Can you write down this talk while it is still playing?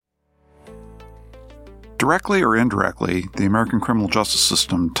Directly or indirectly, the American criminal justice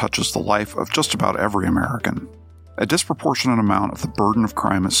system touches the life of just about every American. A disproportionate amount of the burden of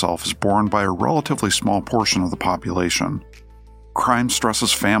crime itself is borne by a relatively small portion of the population. Crime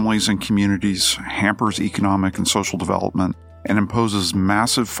stresses families and communities, hampers economic and social development, and imposes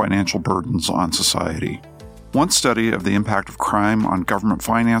massive financial burdens on society. One study of the impact of crime on government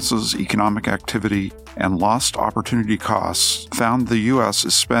finances, economic activity, and lost opportunity costs found the U.S.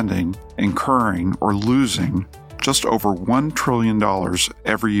 is spending, incurring, or losing just over $1 trillion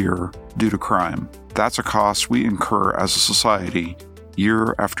every year due to crime. That's a cost we incur as a society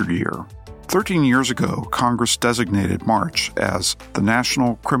year after year. 13 years ago, Congress designated March as the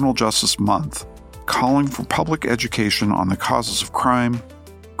National Criminal Justice Month, calling for public education on the causes of crime,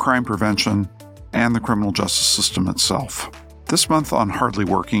 crime prevention, and the criminal justice system itself. This month on Hardly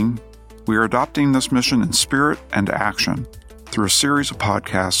Working, we are adopting this mission in spirit and action through a series of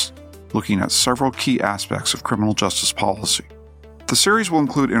podcasts looking at several key aspects of criminal justice policy. The series will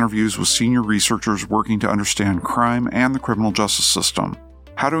include interviews with senior researchers working to understand crime and the criminal justice system,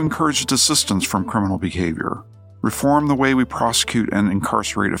 how to encourage desistance from criminal behavior, reform the way we prosecute and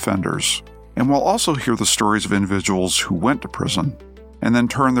incarcerate offenders, and we'll also hear the stories of individuals who went to prison and then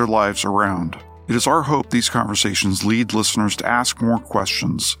turned their lives around. It is our hope these conversations lead listeners to ask more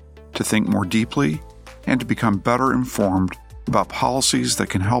questions, to think more deeply, and to become better informed about policies that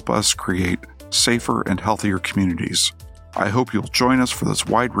can help us create safer and healthier communities. I hope you'll join us for this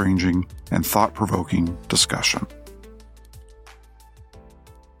wide-ranging and thought-provoking discussion.